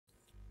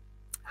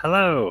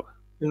Hello,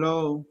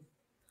 Hello,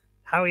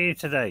 how are you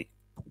today?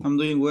 I'm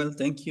doing well,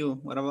 thank you.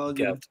 What about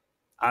Good. you?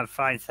 I'm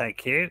fine,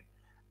 thank you.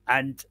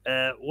 And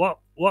what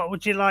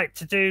would you like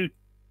to do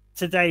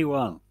today,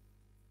 one?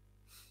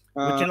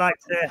 Would Uh, you like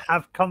to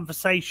have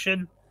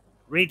conversation,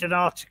 read an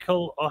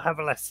article, or have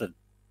a lesson?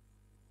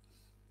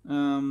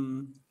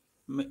 um,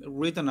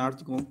 Read an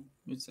article.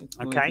 It's a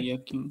good Okay. idea,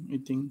 King, I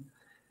think.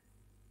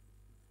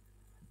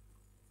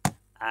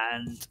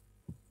 And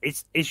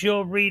is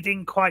your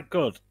reading quite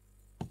good?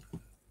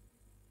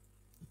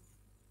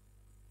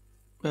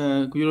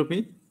 Could you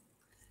repeat?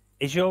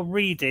 Is your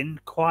reading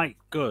quite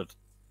good?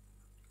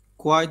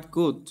 Quite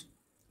good.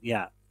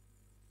 Yeah.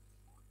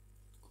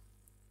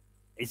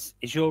 Is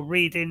your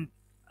reading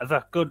of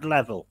a good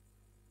level?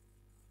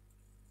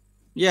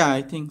 Yeah,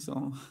 I think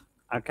so.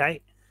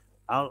 Okay.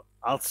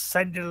 I'll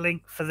send you a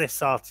link for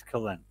this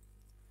article then.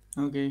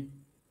 Okay.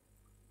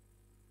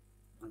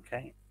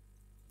 Okay.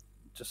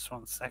 Just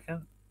 1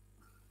 second.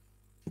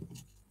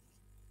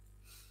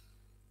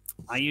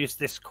 I use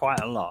this quite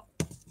a lot.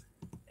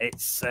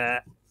 It's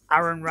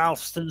Aaron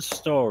Ralston's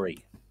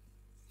story.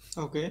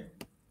 Okay.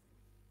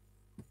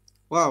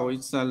 Wow,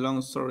 it's a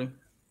long story.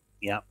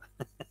 Yeah,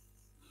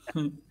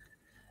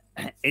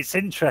 it's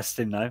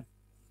interesting though.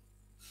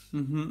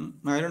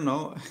 I don't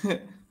know.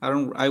 I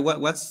don't. I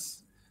what?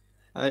 What's?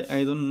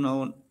 I don't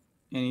know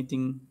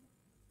anything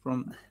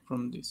from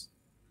this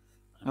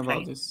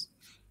about Okay, this.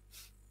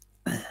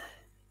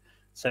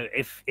 so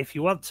if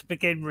you want to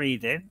begin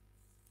reading,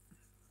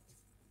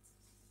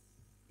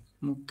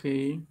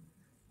 Okay.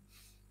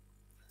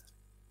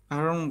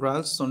 Aaron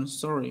Ralston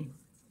story.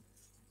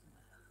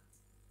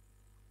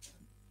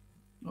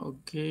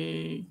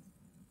 Okay.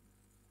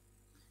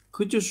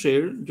 Could you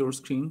share your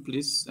screen,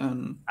 please?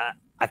 And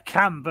I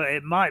can, but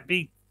it might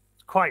be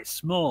quite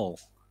small.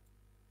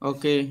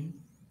 okay.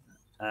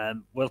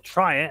 We'll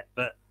try it,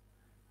 but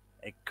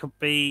it could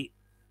be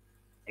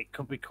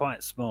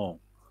quite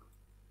small.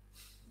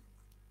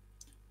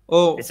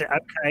 Is Oh, it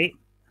okay?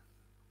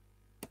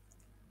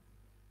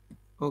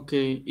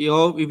 okay.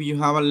 If you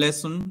have a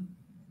lesson,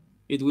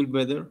 it will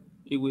better.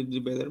 It will be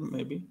better,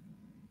 maybe.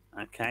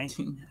 Okay.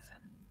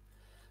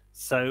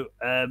 So,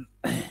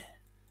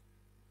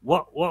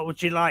 what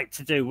would you like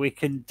to do? We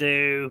can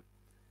do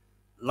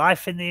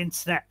life in the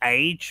internet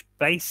age,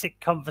 basic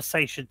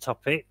conversation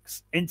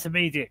topics,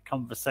 intermediate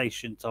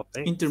conversation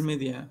topics.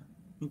 Intermedia.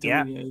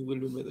 Yeah. Intermedia. It will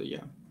be better.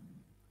 Yeah.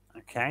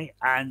 Okay.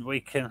 And we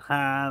can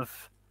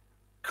have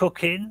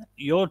cooking,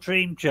 your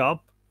dream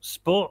job,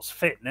 sports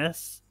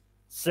fitness,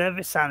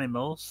 service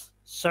animals,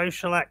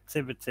 social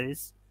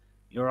activities,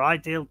 your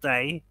ideal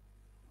day,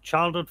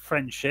 childhood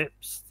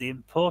friendships, the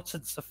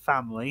importance of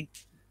family,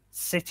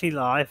 city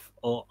life,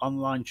 or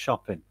online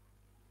shopping.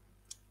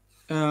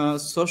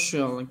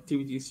 Social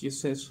activities. You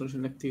said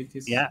social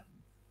activities. Yeah.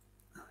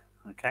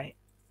 Okay.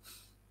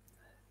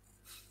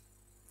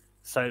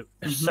 So,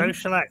 Mm-hmm.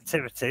 social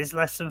activities,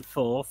 lesson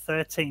 4,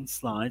 13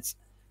 slides,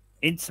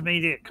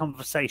 intermediate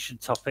conversation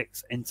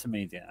topics,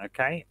 intermediate.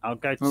 Okay. I'll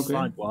go to Okay.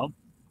 slide 1.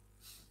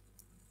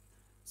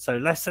 So,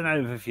 lesson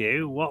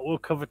overview, what we'll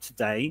cover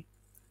today.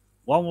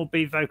 One will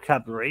be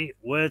vocabulary,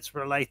 words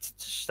related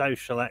to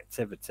social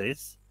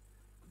activities.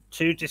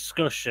 2,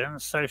 discussion,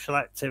 social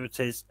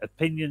activities,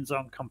 opinions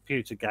on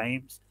computer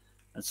games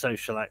and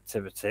social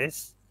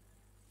activities.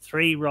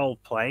 3, role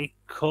play,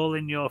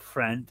 calling your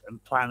friend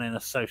and planning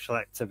a social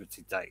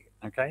activity date.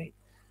 Okay,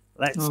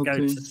 let's go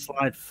Okay. to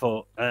slide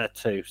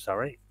 2.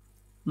 Sorry.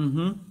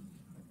 Mm-hmm.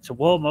 To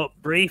warm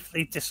up,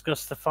 briefly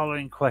discuss the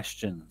following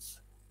questions.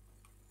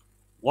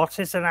 What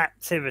is an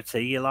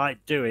activity you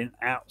like doing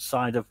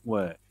outside of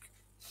work?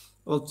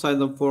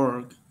 Outside of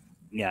work,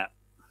 Yeah.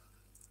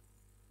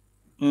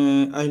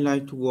 I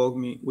like to walk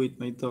me with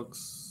my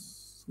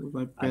dogs, with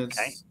my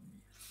Okay. pets.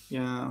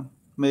 Yeah.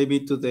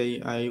 Maybe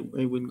today I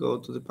will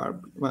go to the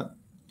park, but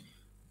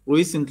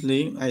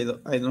recently, I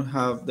don't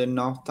have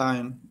enough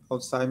time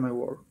outside my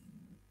work.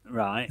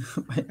 Right.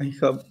 I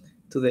hope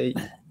today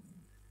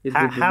it How,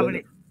 will be how better.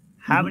 many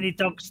how Mhm. many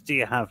dogs do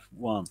you have?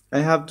 One. I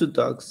have two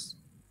dogs.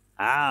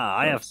 Ah,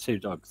 I have Dogs. two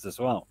dogs as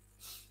well.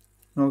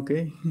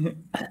 Okay,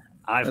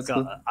 I've that's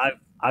got good.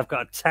 I've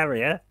got a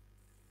terrier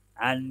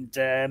and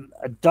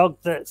a dog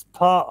that's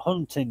part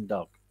hunting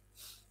dog.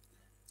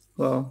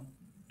 Well,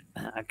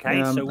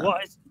 Okay, so uh,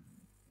 what is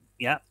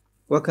yeah,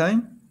 what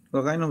kind?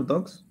 What kind of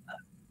dogs?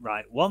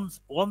 right.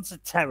 One's a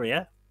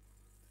terrier,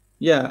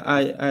 Yeah,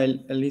 I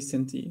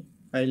listen to you.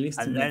 I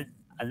listen and me.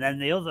 then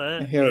the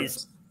I other heard.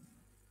 is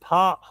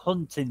part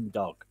hunting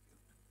dog.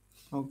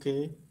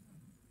 Okay,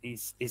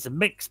 He's a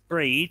mixed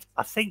breed.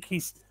 I think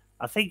he's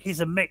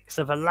a mix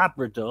of a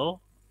Labrador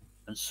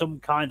and some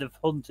kind of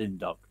hunting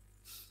dog.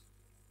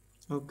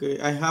 okay.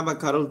 I have a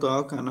cattle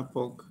dog and a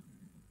pug.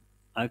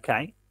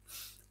 Okay,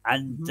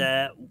 and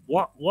Mhm.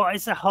 what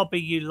is a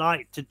hobby you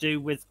like to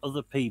do with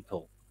other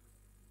people?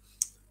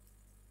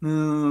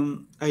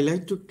 I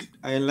like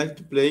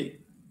to play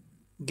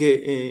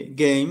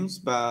games,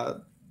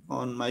 but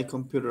on my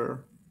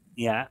computer.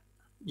 Yeah.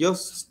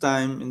 Just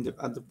time in the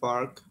at the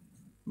park,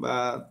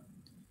 but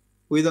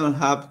we don't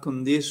have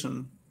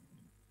condition.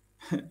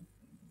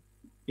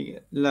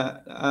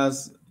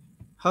 As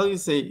how do you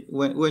say,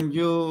 when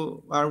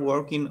you are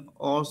working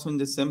also in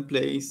the same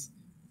place,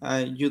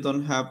 you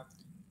don't have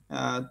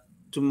uh,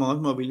 too much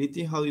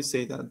mobility. How do you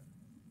say that?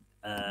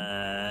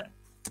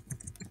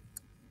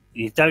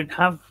 You don't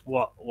have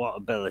what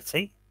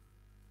ability?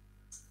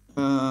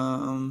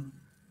 Um,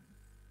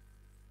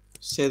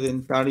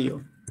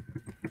 sedentario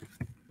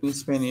in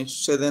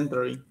Spanish,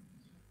 sedentary.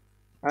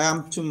 I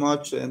am too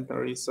much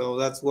sedentary, so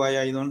that's why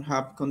I don't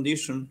have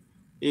condition.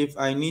 If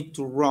I need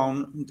to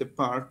run in the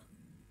park,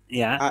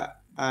 Yeah. I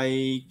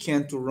I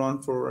can't to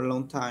run for a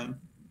long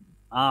time.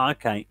 Ah,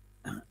 okay,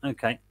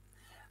 okay.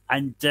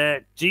 And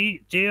do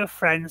your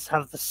friends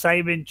have the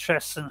same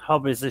interests and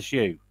hobbies as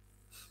you?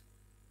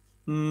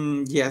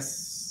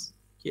 Yes,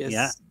 Yeah,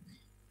 yes,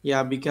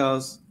 yeah,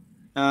 because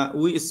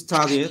we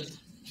studied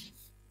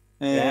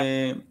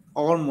yeah, uh,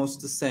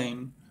 almost the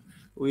same.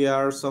 We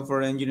are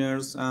software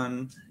engineers,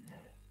 and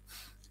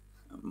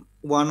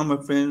one of my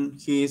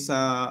friends, he is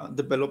a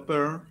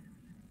developer.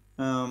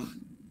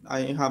 Um,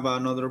 I have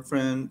another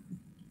friend,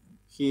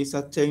 he is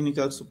a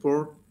technical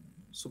supporter,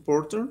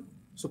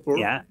 support,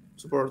 yeah.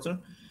 supporter.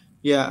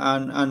 Yeah,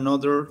 and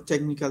another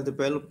technical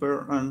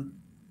developer, and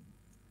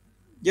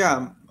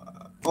yeah,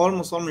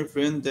 almost all my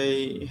friends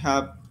they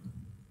have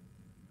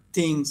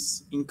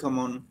things in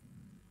common,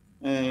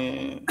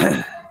 uh,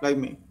 like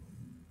me.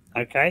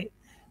 Okay,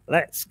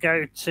 let's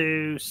go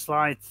to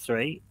slide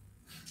 3.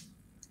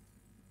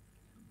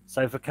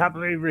 So,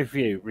 vocabulary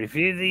review.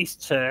 Review these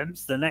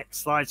terms. The next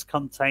slides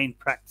contain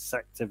practice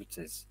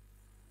activities.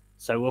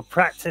 So, we'll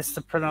practice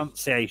the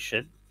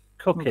pronunciation.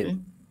 Cooking, Okay,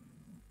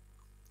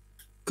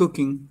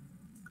 cooking,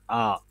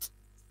 art,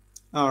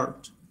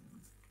 art,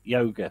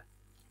 yoga,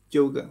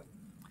 yoga,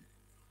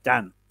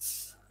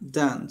 dance,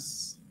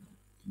 dance,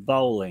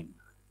 bowling,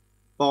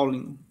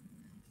 bowling,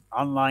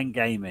 online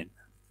gaming,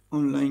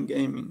 online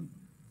gaming,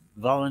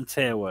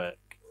 volunteer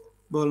work,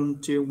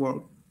 volunteer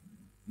work,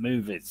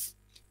 movies.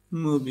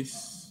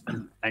 movies.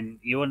 And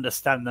you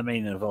understand the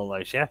meaning of all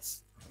those,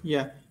 yes?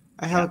 Yeah,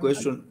 I have Yeah. a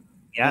question.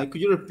 Yeah.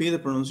 Could you repeat the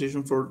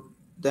pronunciation for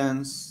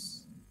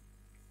dance?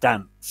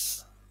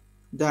 Dance.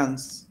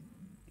 Dance.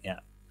 Yeah.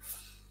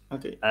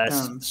 Okay, So,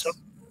 dance.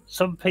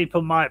 some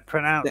people might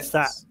pronounce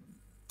that Dance.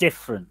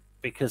 different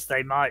because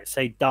they might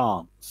say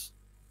dance.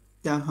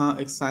 Uh-huh,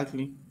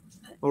 exactly.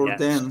 Or Yeah.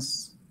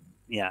 dance.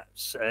 Yeah.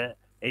 So,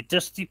 it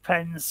just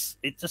depends.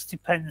 It just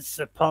depends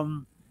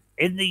upon.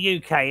 In the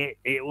UK,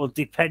 it will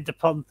depend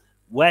upon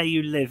where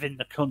you live in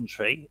the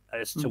country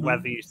as to Mm-hmm.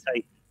 whether you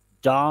say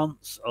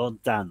dance or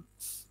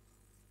dance.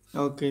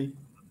 Okay,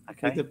 it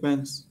Okay.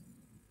 depends.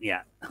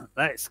 Yeah.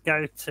 Let's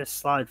go to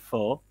slide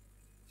 4.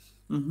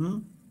 Mm-hmm.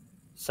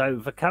 So,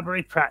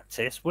 vocabulary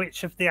practice.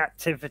 Which of the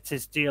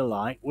activities do you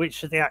like?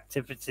 Which of the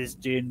activities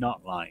do you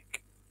not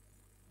like?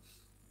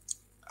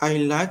 I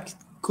like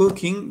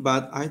cooking,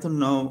 but I don't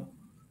know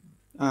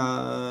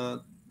uh,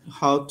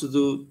 how to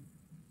do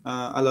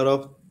a lot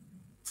of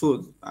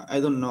food. I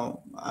don't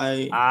know.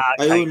 Ah,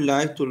 I okay. would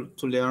like to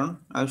learn.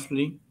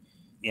 Actually,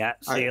 Yeah.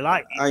 So I you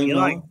like I you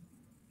like know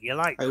you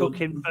like I would.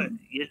 cooking, but Mm-hmm.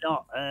 you're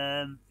not.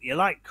 You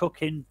like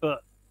cooking,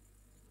 but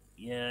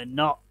you're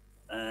not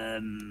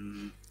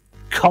um,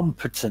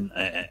 competent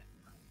at it.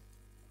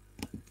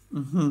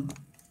 Mm-hmm.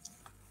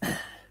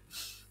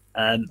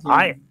 Um, Yeah.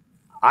 I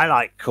I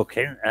like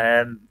cooking.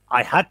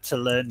 I had to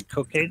learn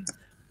cooking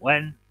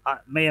when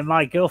me and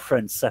my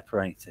girlfriend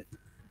separated.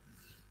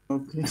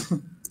 Okay.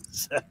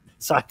 So,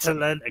 so I had to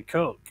learn to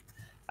cook,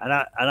 and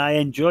I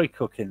enjoy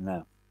cooking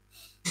now.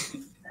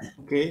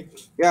 Okay.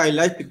 Yeah, I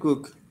like to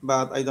cook,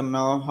 but I don't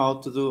know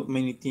how to do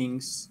many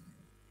things.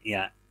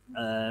 Yeah,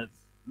 uh,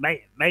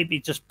 maybe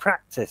just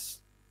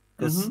practice,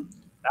 because Mm-hmm.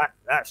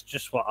 that's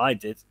just what I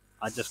did.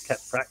 I just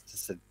kept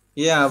practicing.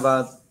 Yeah,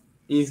 but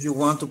if you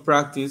want to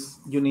practice,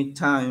 you need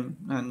time,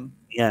 and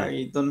Yeah.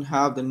 I don't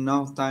have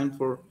enough time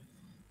for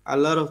a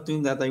lot of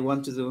things that I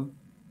want to do.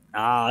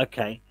 Ah,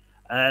 okay.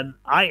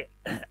 I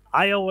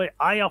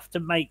I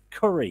often make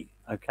curry.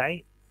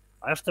 Okay,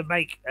 I have to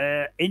make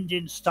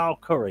Indian style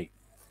curry,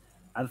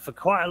 and for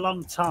quite a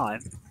long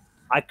time,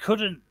 I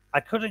couldn't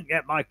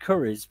get my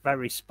curries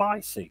very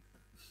spicy,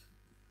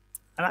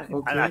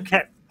 Okay. and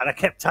I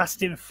kept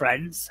asking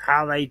friends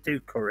how they do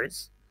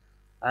curries,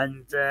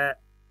 and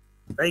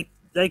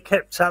they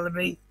kept telling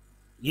me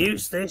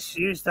use this,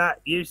 use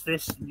that, use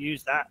this, and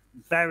use that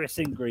various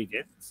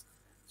ingredients.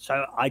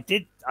 So I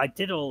did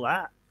all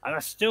that, and I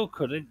still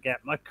couldn't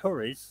get my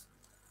curries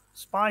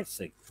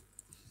spicy.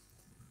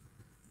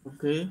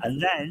 Okay.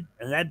 And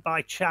then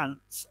by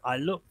chance, I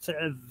looked at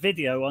a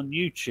video on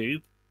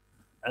YouTube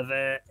of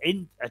a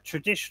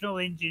traditional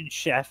Indian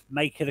chef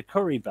making a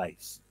curry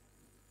base.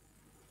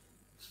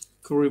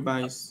 Curry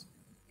bites.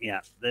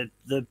 Yeah, the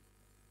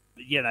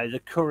you know the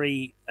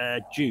curry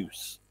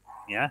juice.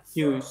 Yes,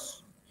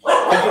 Use.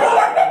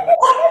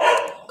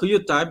 Could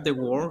you type the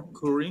word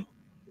curry,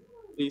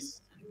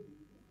 please?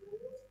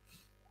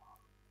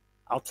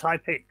 I'll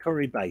type it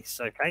curry base.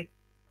 Okay.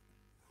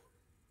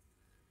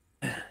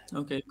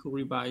 Okay,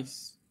 curry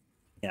bites.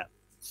 Yeah.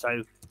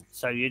 So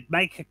so you'd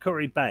make a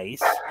curry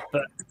base,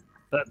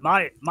 but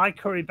my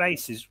curry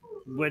bases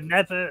were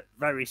never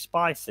very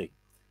spicy,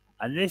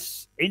 and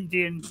this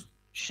Indian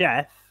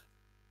chef,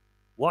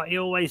 what he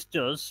always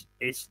does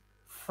is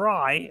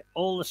fry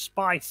all the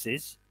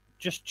spices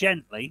just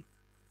gently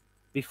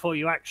before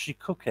you actually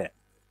cook it,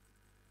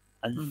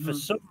 and for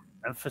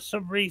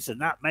some reason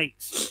that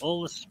makes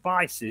all the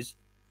spices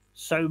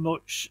so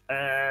much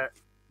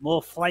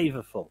more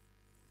flavorful,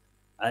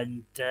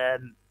 and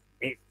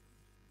it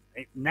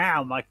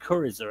now my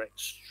curries are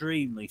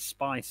extremely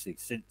spicy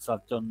since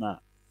I've done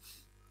that,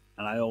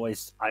 and I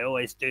always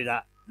do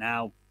that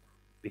now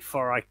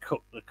before I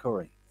cook the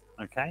curry.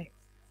 Okay,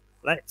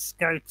 let's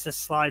go to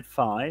slide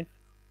 5.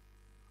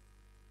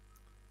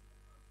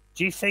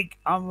 Do you think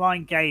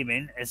online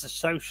gaming is a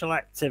social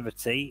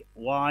activity?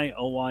 Why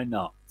or why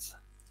not?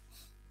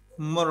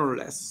 More or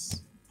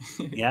less.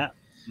 Yeah,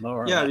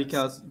 more or Yeah, less.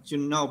 because you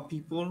know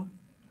people,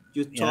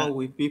 you talk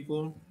with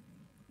people,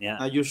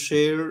 Yeah, you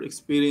share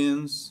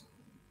experience,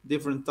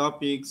 different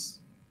topics,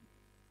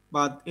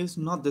 but it's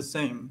not the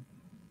same.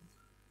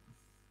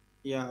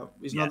 Yeah,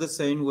 it's yeah, not the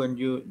same when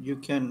you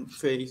can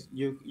face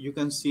you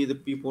can see the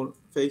people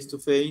face to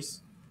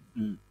face,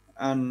 mm,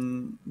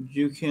 and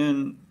you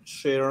can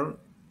share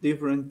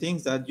different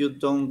things that you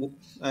don't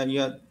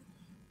yeah,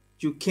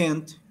 you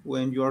can't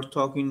when you are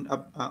talking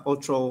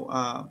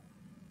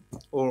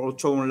or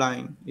through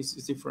online. It's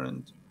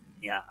different.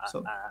 yeah.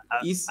 So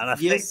And I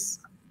think,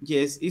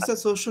 yes, it's a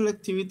social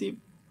activity,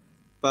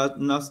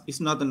 but not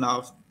it's not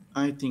enough,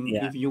 I think,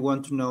 yeah, if you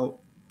want to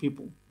know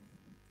people.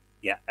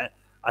 yeah.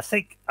 I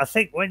think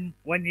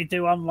when you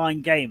do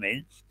online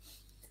gaming,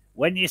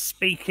 when you're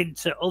speaking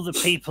to other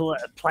people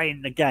that are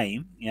playing the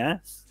game,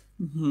 yes,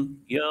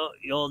 Hmm.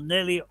 you're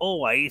nearly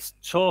always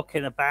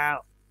talking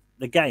about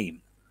the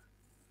game.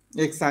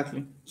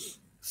 Exactly.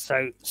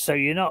 So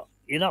you're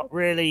not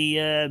really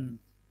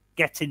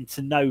getting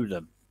to know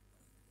them.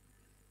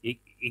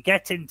 You're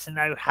getting to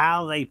know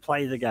how they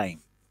play the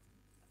game.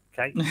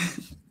 Okay.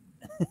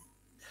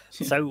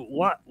 So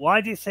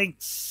why do you think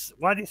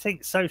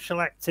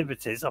social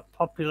activities are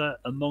popular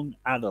among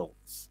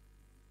adults?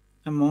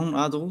 Among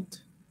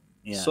adult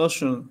Yeah,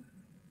 social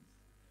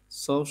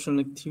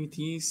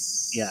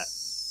yeah.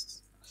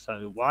 activities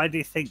So why do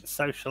you think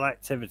social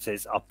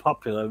activities are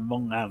popular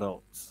among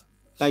adults?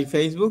 like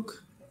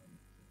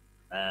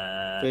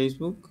Uh,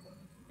 Facebook,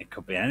 it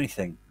could be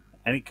anything,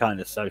 any kind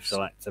of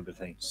social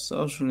activity.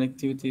 social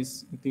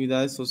activities,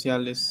 actividades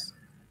sociales.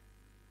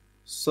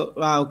 So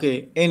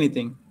okay,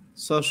 anything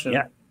social.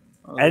 Yeah,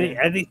 Okay.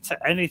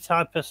 any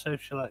type of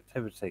social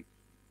activity.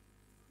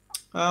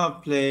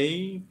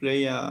 Play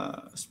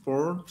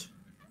sport,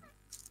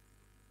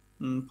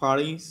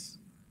 parties.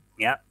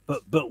 Yeah,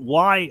 but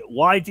why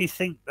do you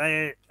think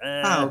they?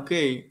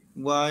 Okay.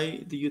 Why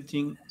do you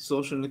think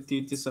social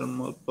activities are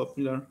more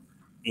popular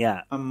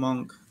Yeah,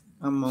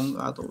 among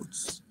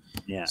adults?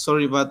 yeah.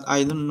 Sorry, but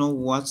I don't know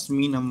what's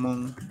mean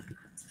among.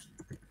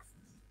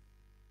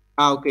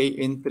 Okay,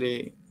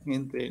 entre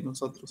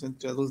nosotros,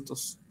 entre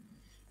adultos.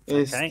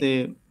 Okay.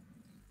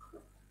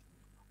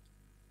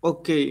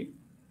 Okay,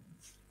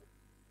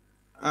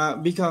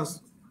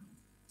 because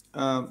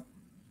uh,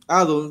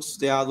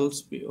 the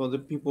adults or the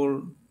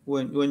people,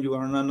 when you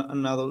are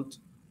an adult,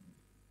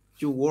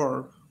 you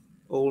work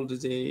all the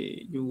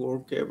day. You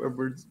work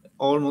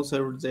almost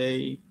every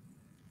day,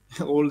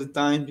 all the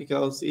time,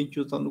 because if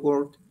you don't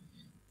work,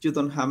 you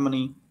don't have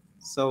money.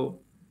 So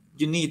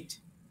you need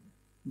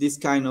this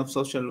kind of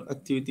social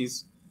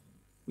activities,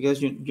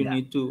 because you Yeah,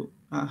 need to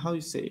how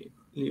you say,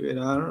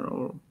 liberar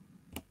or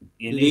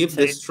you need leave the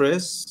to.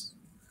 stress.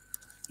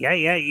 Yeah,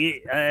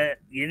 yeah.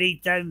 You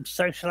need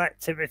social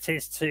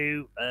activities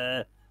to.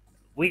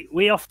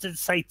 We often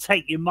say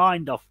take your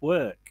mind off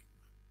work.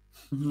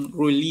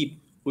 Relieve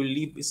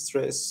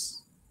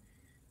stress.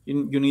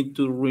 You need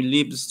to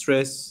relieve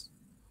stress.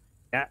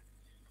 Yeah.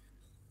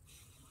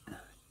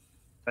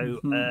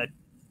 So Mhm.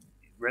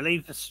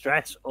 relieve the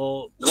stress,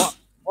 or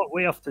what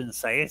we often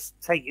say is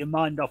take your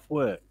mind off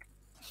work.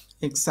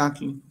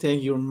 Exactly,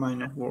 take your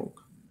mind off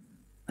work.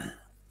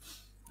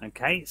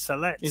 Okay, so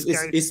let's It's, go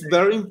it's, to, it's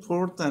very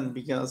important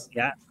because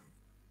yeah,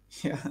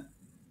 yeah,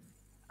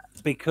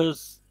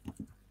 because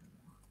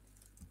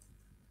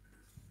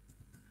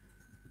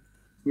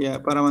yeah,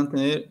 para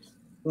mantener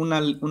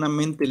una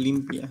mente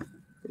limpia,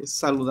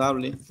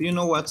 saludable. Do you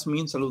know what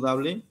means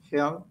saludable?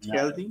 no,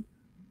 Healthy.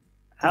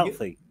 You,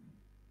 healthy.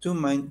 to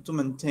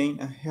maintain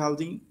a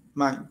healthy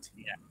mind.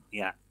 Yeah,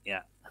 yeah,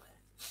 yeah.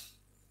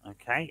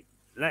 Okay,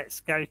 let's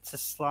go to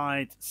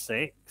slide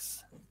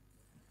 6.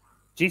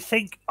 Do you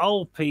think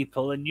old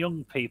people and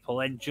young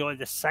people enjoy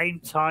the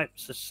same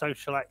types of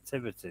social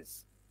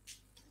activities?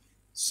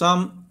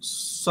 Some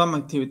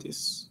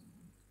activities,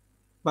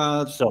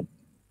 but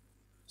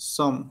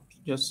Some.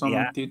 just some Yeah,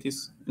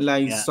 activities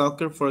like yeah,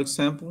 soccer, for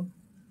example.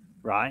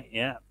 right,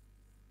 yeah.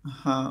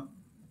 uh,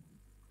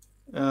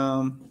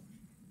 um,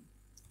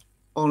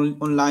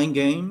 online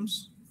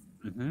games.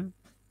 Hmm.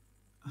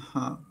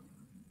 uh,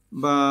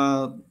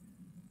 but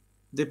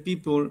the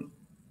people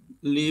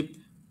live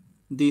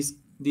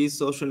these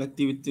social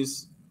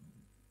activities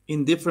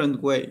in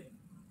different way.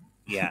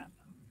 Yeah.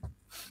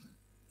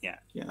 Yeah.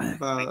 Yeah,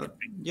 but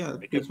yeah,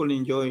 Because people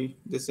enjoy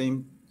the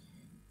same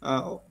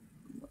uh,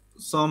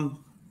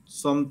 some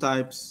some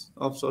types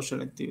of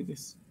social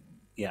activities.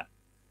 yeah.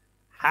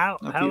 A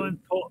few.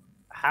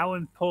 How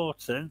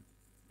important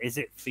is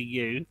it for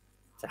you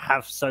to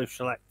have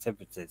social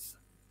activities?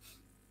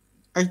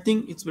 I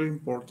think it's very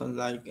important.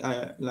 Like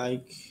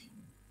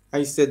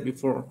I said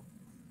before.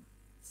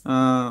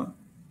 Uh,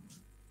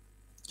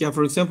 yeah,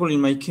 for example, in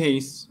my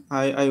case,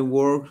 I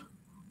work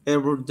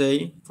every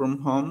day from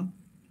home,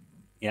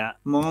 Yeah.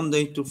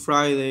 Monday to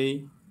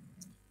Friday,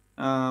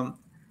 um,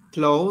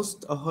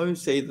 closed. Or how you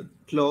say that?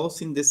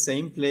 Closed in the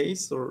same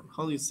place, or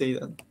how do you say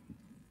that?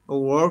 Or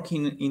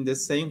working in the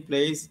same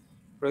place.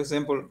 For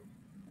example,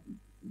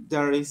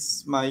 there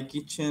is my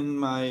kitchen,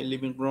 my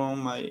living room,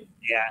 my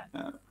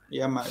Yeah.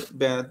 yeah, my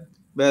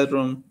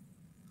bedroom,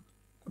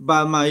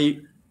 but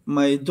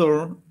my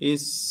door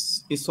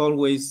is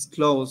always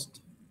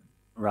closed.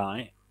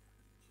 Right.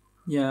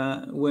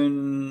 Yeah,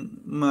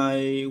 when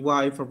my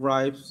wife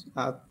arrives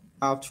at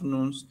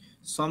afternoons,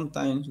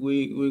 sometimes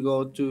we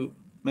go to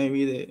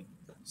maybe the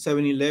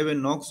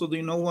 7-Eleven. Oxo. Do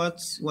you know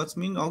what's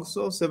mean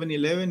Oxo?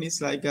 7-Eleven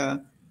is like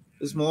a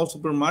small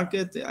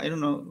supermarket. I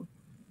don't know, Oh,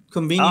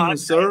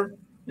 convenience okay. store.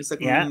 It's a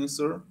Yeah. convenience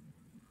store.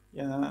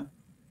 Yeah,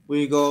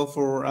 we go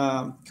for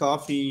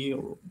coffee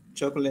or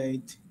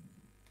chocolate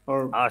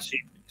or Oh, so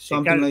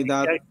something like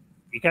that.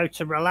 you go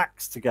to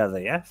relax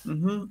together, yes?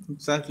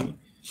 Exactly.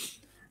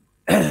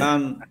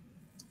 And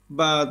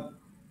but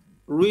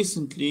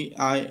recently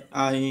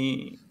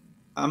I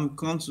am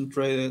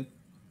concentrated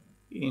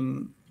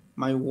in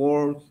my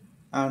work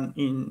and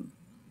in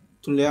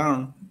to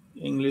learn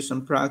English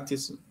and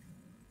practice,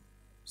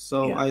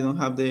 so Yeah. I don't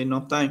have the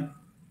enough time.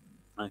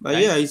 But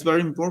Okay. yeah, it's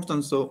very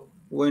important. So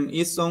when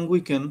it's on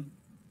weekend,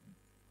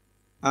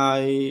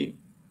 I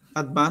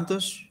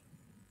advantage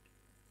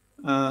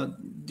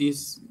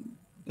this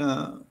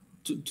uh,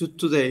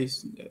 2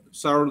 days,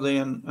 Saturday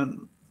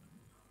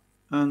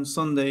and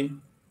Sunday,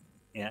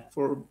 Yeah.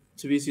 for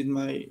to visit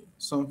my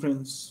some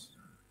friends.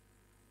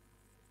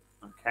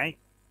 Okay.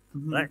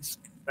 Mhm.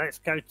 Let's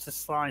go to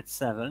slide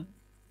 7.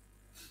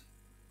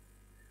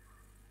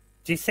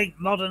 Do you think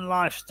modern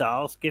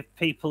lifestyles give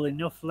people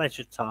enough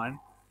leisure time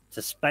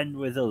to spend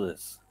with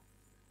others?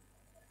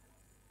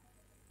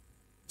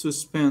 To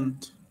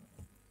spend.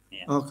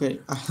 Yeah.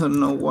 Okay, I don't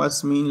know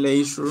what's mean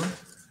leisure.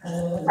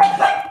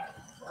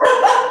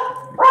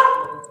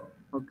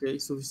 Okay,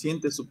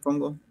 suficiente,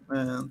 supongo.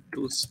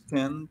 To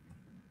spend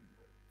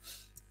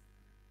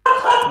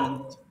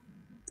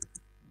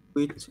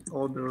with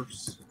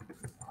others.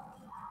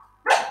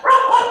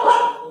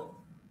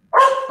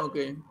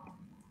 Okay,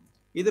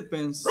 it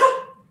depends.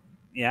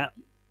 Yeah.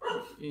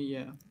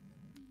 Yeah,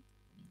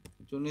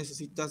 tú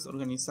necesitas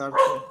organizarte.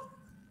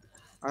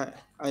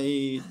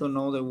 I don't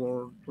know the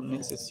word tú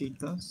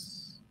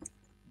necesitas.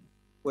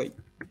 Wait.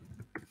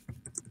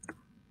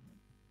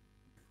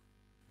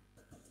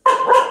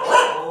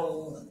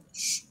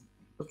 Shh,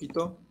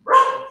 poquito.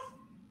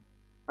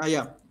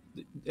 Yeah.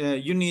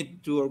 You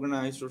need to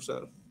organize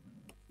yourself.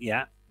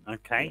 Yeah. Yeah.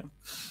 Okay.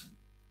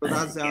 So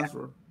that's the Yeah.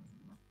 answer.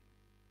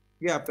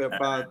 Yeah,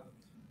 but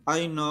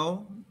I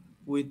know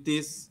with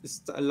this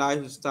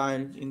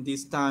lifestyle in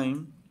this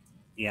time,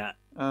 Yeah.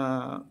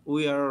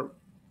 we are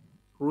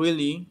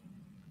really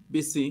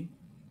busy.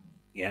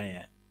 Yeah.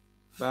 Yeah.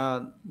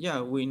 But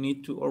yeah, we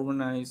need to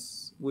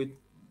organize with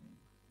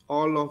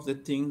all of the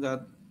things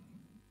that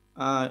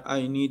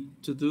I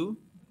need to do,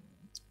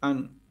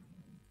 and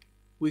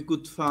we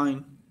could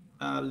find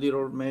a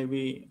little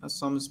maybe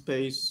some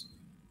space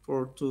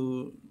for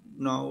to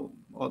know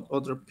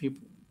other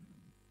people.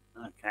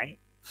 Okay.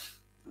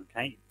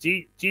 Okay.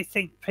 Do you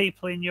think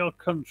people in your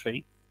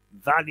country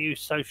value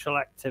social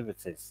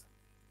activities?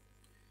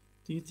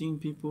 Do you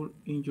think people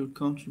in your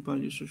country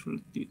value social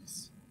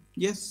activities?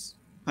 Yes,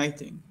 I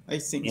think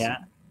so.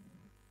 Yeah.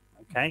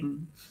 Okay.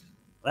 Mhm.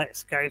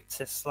 Let's go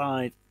to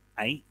slide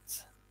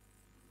 8.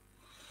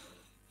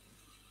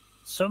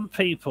 Some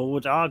people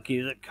would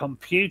argue that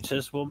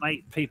computers will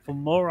make people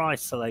more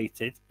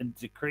isolated and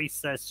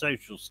decrease their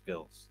social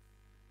skills.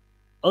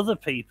 Other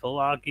people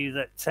argue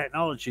that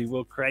technology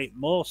will create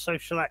more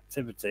social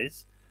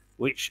activities.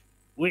 Which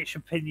which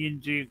opinion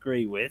do you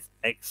agree with?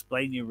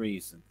 Explain your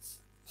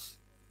reasons.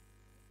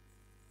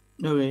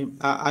 Okay,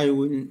 I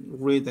will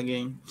read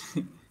again.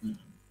 Mm.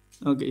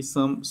 Okay,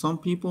 some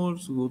people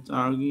would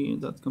argue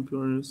that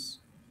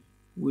computers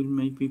will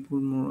make people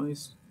more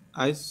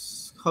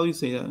how do you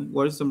say that?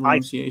 What is the Is-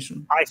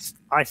 pronunciation?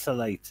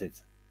 Isolated.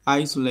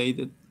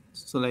 Isolated, Yeah.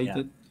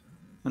 isolated,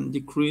 and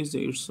decrease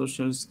their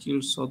social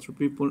skills. Other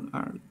people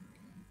are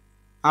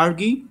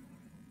argue.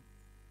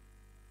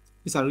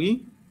 Is argue?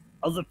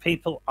 Other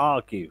people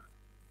argue.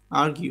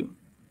 Argue,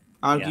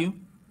 Yeah. argue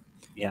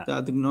Yeah.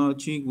 that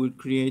technology will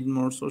create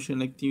more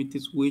social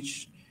activities.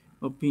 Which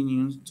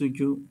opinions do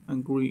you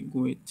agree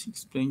with?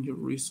 Explain your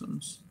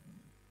reasons.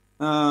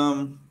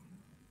 Um,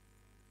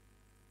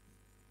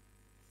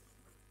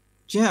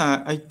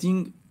 yeah, I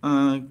think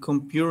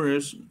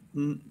computers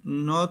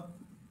not.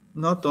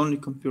 not only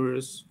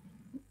computers,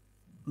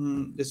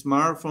 the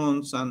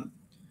smartphones and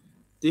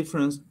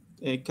different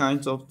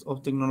kinds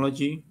of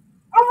technology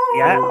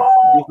Yeah, or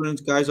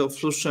different kinds of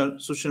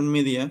social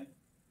media,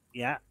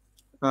 yeah,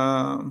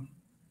 um,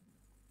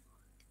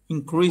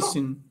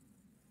 increasing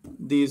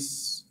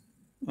this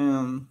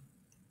um,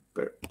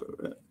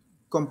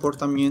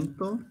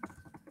 comportamiento.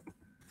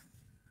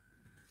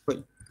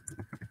 Wait,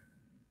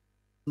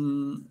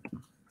 mm,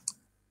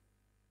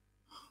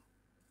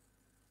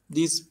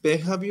 this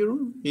behavior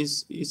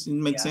is it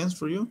makes yeah, sense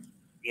for you?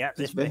 yeah.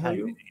 This This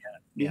behavior. behavior,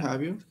 Yeah,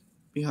 behavior,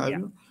 yeah,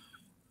 behavior.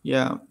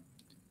 Yeah,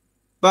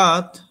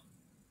 but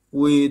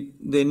with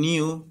the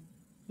new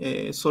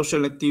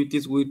social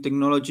activities with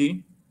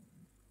technology,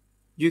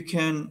 you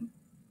can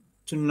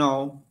to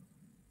know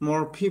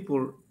more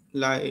people.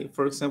 Like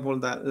for example,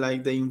 that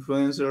like the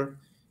influencer,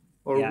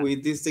 or yeah,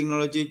 with this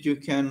technology, you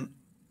can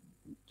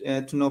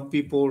to know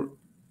people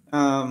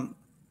um,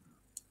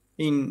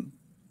 in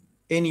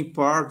any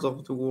part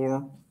of the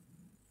world.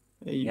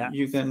 yeah,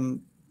 You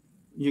can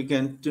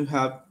to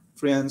have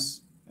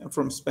friends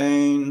from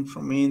Spain,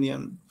 from India,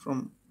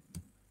 from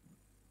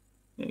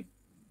uh,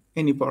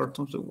 any part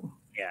of the world.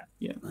 yeah.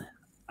 Yeah.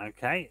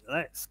 Okay,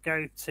 let's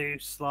go to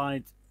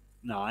slide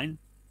 9.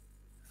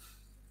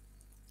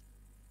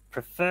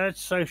 Preferred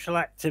social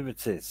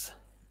activities.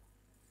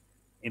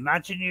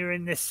 Imagine you're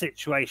in this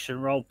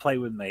situation, role play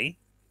with me.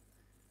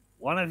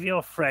 One of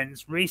your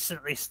friends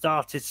recently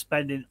started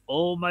spending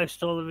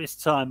almost all of his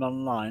time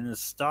online and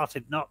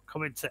started not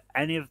coming to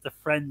any of the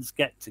friends'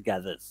 get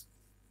togethers.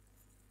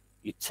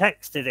 You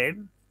texted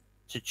him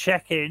to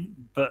check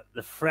in, but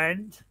the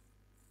friend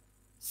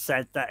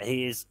said that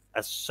he is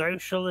as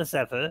social as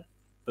ever,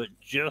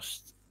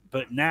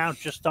 but now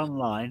just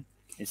online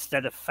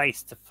instead of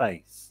face to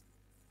face.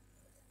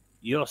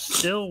 You're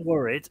still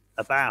worried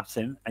about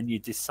him and you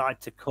decide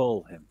to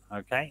call him,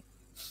 okay?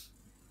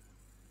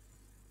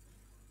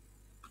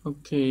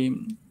 Okay.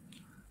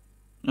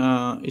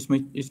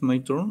 It's my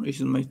turn.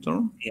 Is it my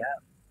turn?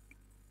 Yeah,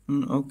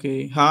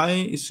 Okay. Hi.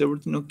 Is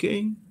everything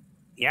okay?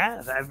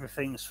 yeah,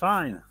 everything's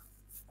fine.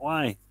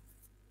 Why?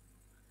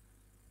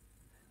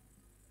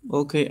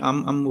 Okay.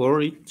 I'm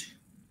worried.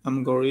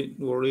 I'm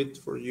worried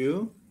for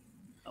you.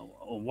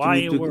 You Why are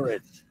need you to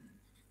worried?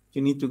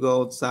 you need to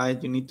go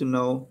outside. You need to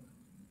know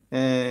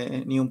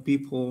new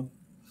people.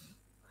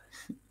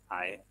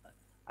 I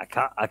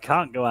I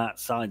can't go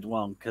outside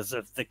one because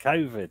of the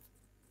COVID.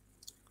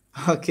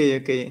 Okay.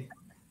 Okay.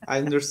 I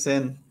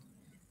understand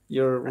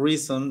your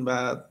reason,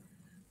 but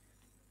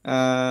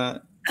uh,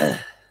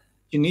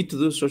 you need to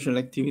do social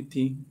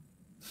activity.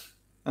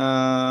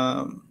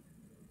 Um,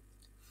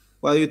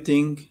 what do you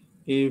think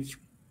if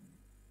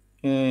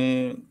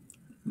uh,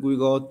 we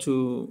go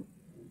to,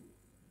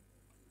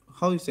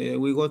 how do you say it?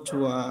 We go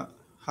to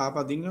have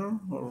a dinner,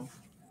 or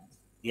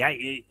Yeah,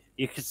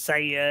 you could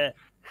say,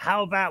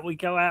 how about we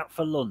go out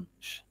for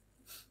lunch?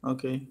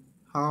 okay,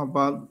 how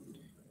about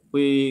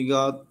we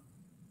got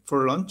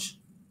for lunch?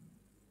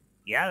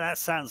 Yeah, that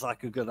sounds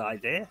like a good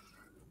idea.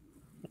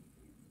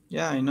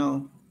 Yeah, I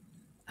know.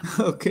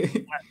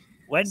 Okay,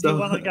 When do you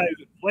want so to go?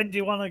 When do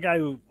you want to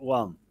go?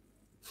 One.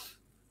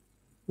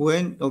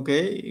 when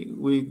okay,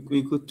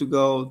 we good to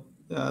go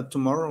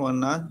tomorrow or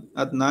not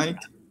at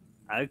night.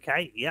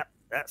 Okay. Yep.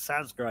 That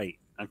sounds great.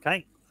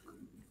 Okay.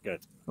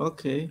 Good.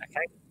 Okay,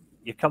 Okay.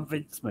 You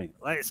convinced me.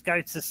 Let's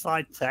go to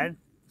slide 10.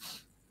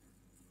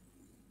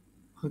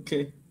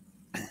 okay,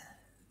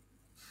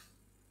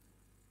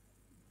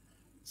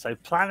 So,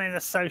 planning a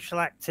social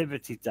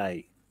activity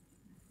day.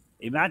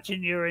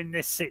 Imagine you're in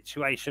this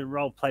situation,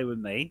 role play with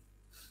me.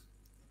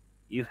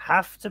 You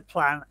have to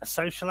plan a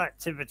social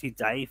activity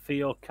day for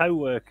your co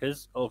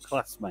workers or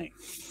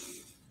classmates.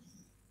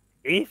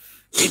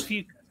 If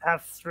you could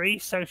have 3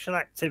 social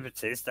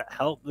activities that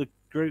help the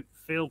group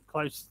feel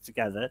closer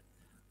together,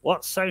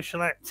 what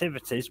social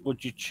activities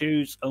would you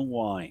choose and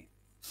why?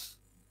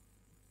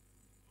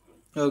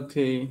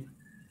 okay.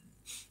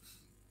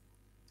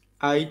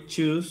 I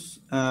choose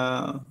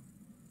a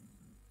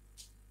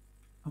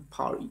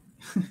party.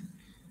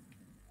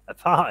 A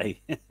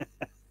party.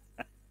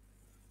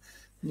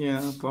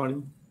 Yeah, a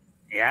party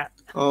Yeah.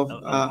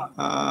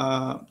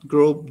 of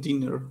group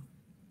dinner.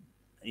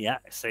 Yeah.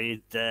 So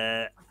you'd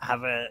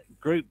have a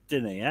group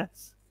dinner,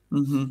 yes?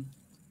 Mm-hmm.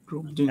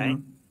 Group Okay.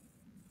 dinner.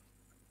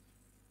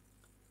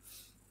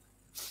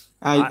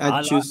 I, I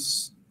I like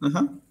choose.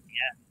 Uh-huh.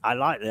 I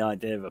like the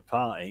idea of a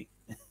party.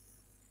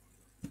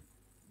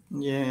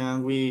 Yeah,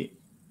 we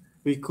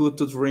could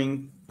to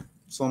drink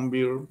some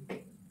beer.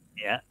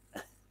 Yeah.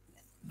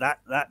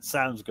 That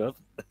sounds good.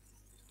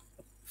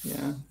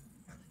 Yeah.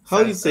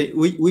 How do So you say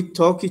we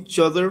talk each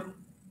other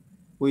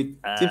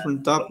with uh,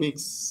 different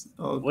topics?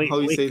 Or we how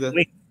do you we say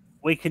that?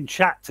 we can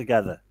chat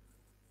together.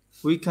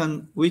 We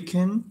can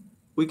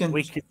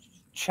We can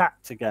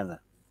chat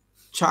together.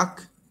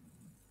 check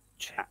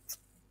Chat.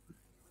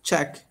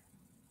 check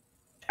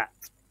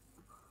Chat.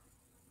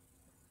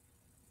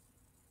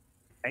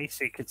 Okay,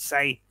 so you could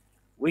say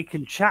we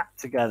can chat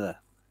together.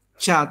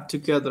 chat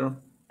together.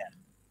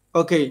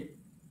 Okay.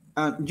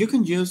 And you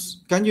can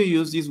use. Can you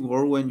use this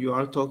word when you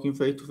are talking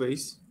face to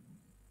face?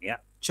 Yeah,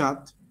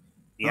 Chat.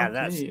 yeah.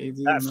 Okay, I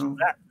didn't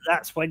know.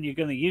 That's when you're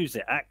going to use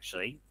it.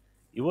 Actually,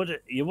 you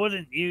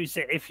wouldn't use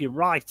it if you're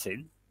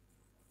writing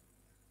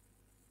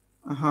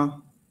Uh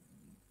huh.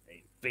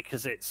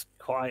 because it's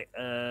quite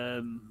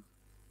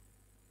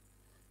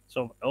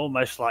sort of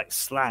almost like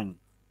slang.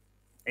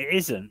 It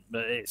isn't,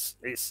 but it's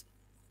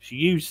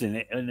using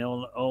it in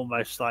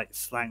almost like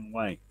slang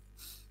way.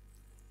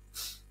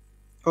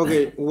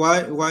 Okay.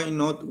 Why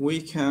not?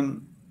 We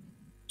can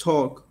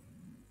talk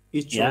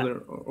each Yeah. other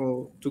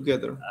or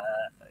together.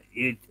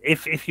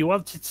 If you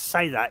wanted to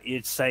say that,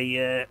 you'd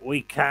say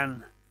we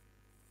can.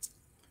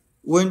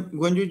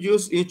 When you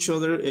use each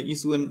other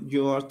is when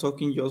you are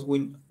talking just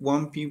with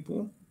one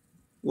people,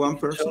 We one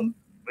can talk. person.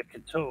 We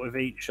can talk with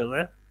each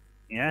other.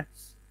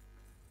 Yes.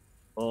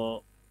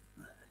 Or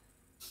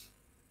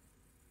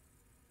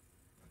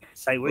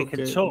say we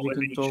can Okay, talk you with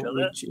can each talk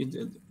other.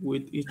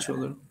 with each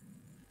other,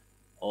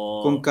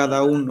 con Or cada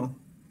uno.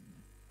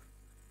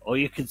 or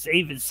you could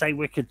even say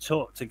we could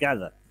talk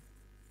together.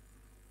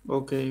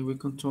 Okay, we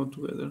can talk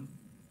together.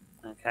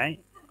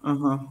 Okay. Uh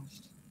huh.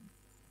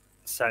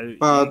 So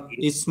But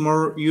it's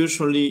more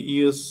usually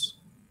use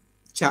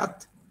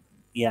chat.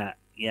 yeah.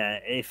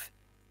 If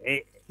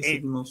it, Is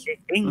it it, most? it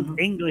Uh-huh.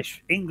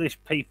 English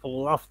people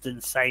will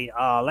often say,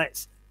 "Ah,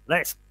 let's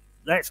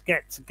let's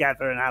get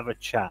together and have a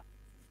chat."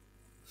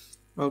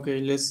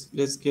 Okay,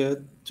 let's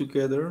get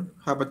together,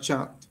 have a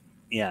chat.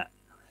 Yeah,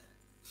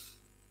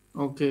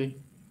 Okay,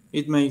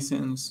 it makes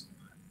sense.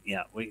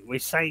 yeah. We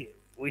say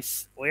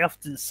we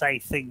often say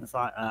things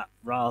like that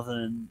rather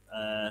than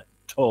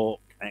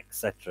talk,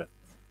 etc.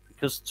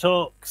 Because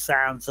talk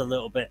sounds a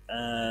little bit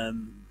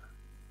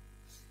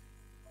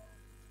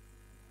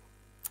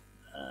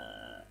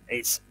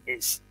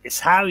it's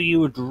how you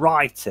would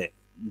write it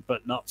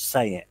but not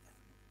say it.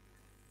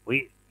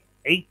 We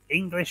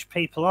English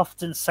people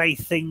often say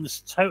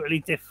things totally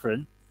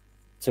different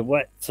to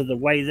the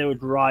way they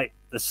would write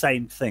the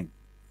same thing.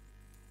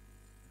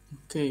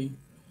 Okay,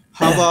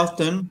 how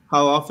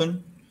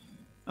often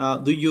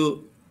do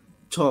you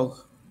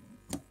talk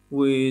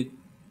with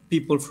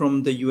people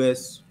from the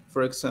US,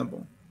 for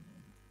example?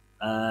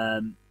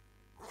 Um,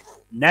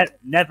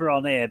 never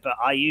on here, but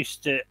I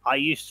used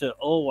to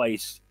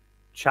always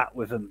chat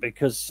with them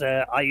because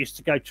I used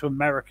to go to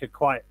America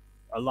quite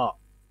a lot.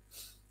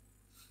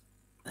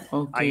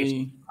 I used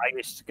Okay, I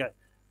used to go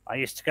I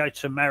used to go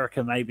to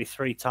America maybe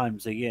 3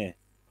 times a year.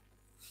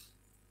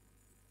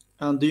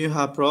 and do you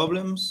have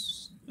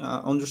problems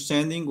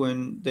understanding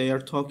when they are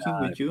talking No,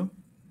 with you?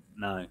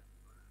 no,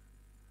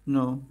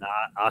 No. no.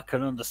 I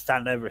can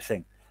understand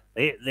everything.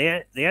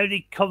 The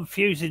only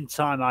confusing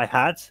time I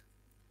had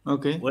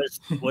Okay.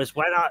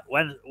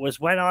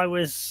 when I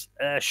was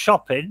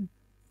shopping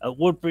at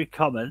Woodbury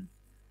Common,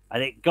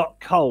 and it got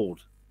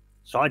cold,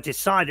 so I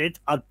decided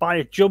I'd buy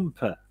a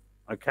jumper,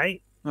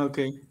 okay,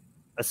 Okay.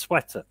 a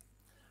sweater,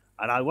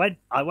 and I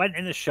went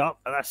in the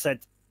shop and I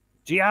said,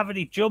 "Do you have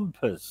any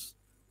jumpers?"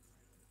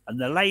 And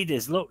the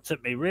ladies looked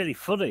at me really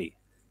funny,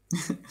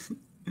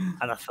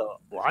 and I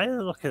thought, "Why are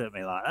they looking at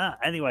me like that?"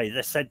 Anyway,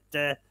 they said,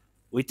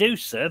 "We do,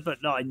 sir,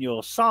 but not in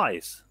your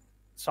size."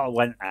 So I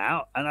went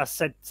out and I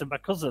said to my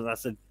cousin, I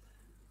said,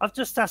 I've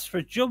just asked for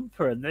a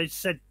jumper and they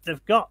said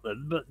they've got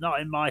them, but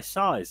not in my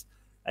size.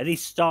 And he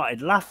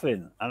started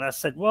laughing. And I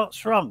said,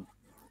 What's wrong?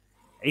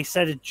 He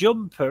said, A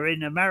jumper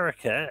in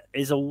America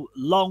is a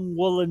long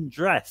woolen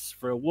dress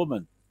for a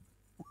woman.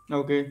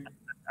 Okay.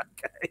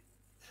 Okay.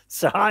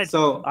 So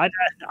So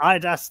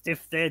I'd asked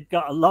if they'd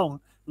got a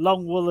long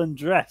woolen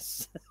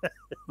dress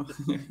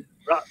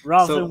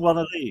rather than so one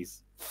of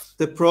these.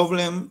 the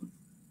problem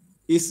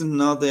is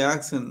not the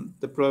accent.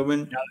 The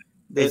problem No,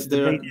 that it's the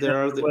meaning there of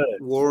are the the words.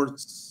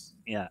 words,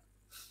 Yeah.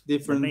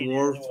 The different meaning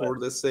of words the for words.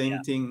 the Yeah.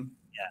 same thing.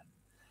 Yeah.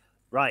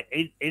 Right.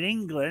 In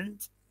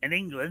England,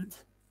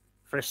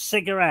 for a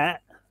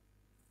cigarette,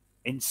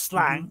 in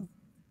Hmm. slang,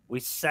 we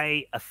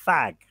say a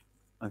fag.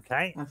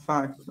 Okay? A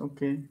fact.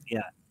 Okay.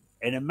 Yeah.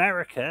 In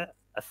America,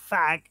 a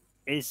fag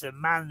is a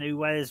man who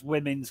wears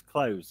women's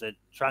clothes, a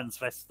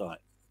transvestite.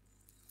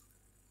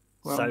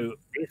 Well. So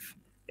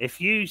if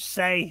you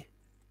say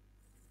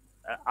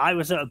I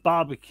was at a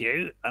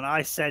barbecue and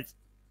I said,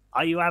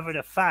 "Are you having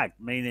a fag?"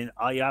 meaning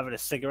 "Are you having a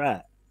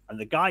cigarette?" and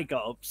the guy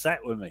got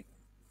upset with me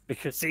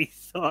because he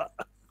thought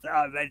that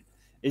I meant,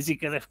 "Is he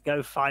going to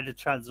go find a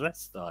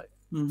transvestite?"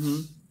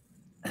 Mm-hmm.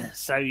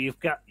 So you've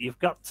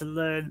got to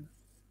learn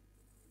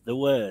the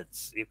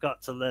words. You've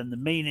got to learn the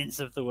meanings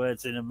of the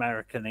words in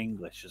American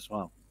English as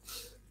well.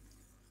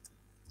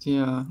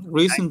 Yeah.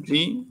 Okay?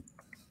 Recently,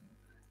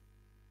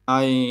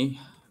 I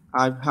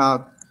I've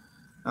had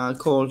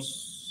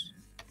calls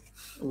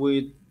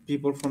with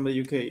people from the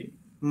UK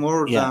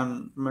more Yeah,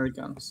 than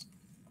Americans.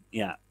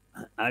 yeah.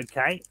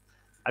 Okay,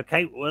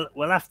 okay.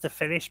 We'll have to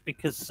finish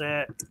because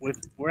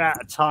we're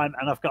out of time,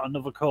 and I've got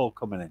another call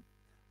coming in.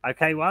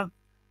 Okay, well,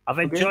 I've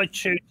Okay. enjoyed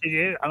tuning to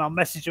you, and I'll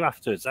message you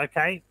afterwards.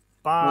 Okay,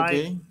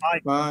 bye, Okay.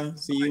 bye. Bye.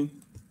 See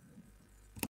you.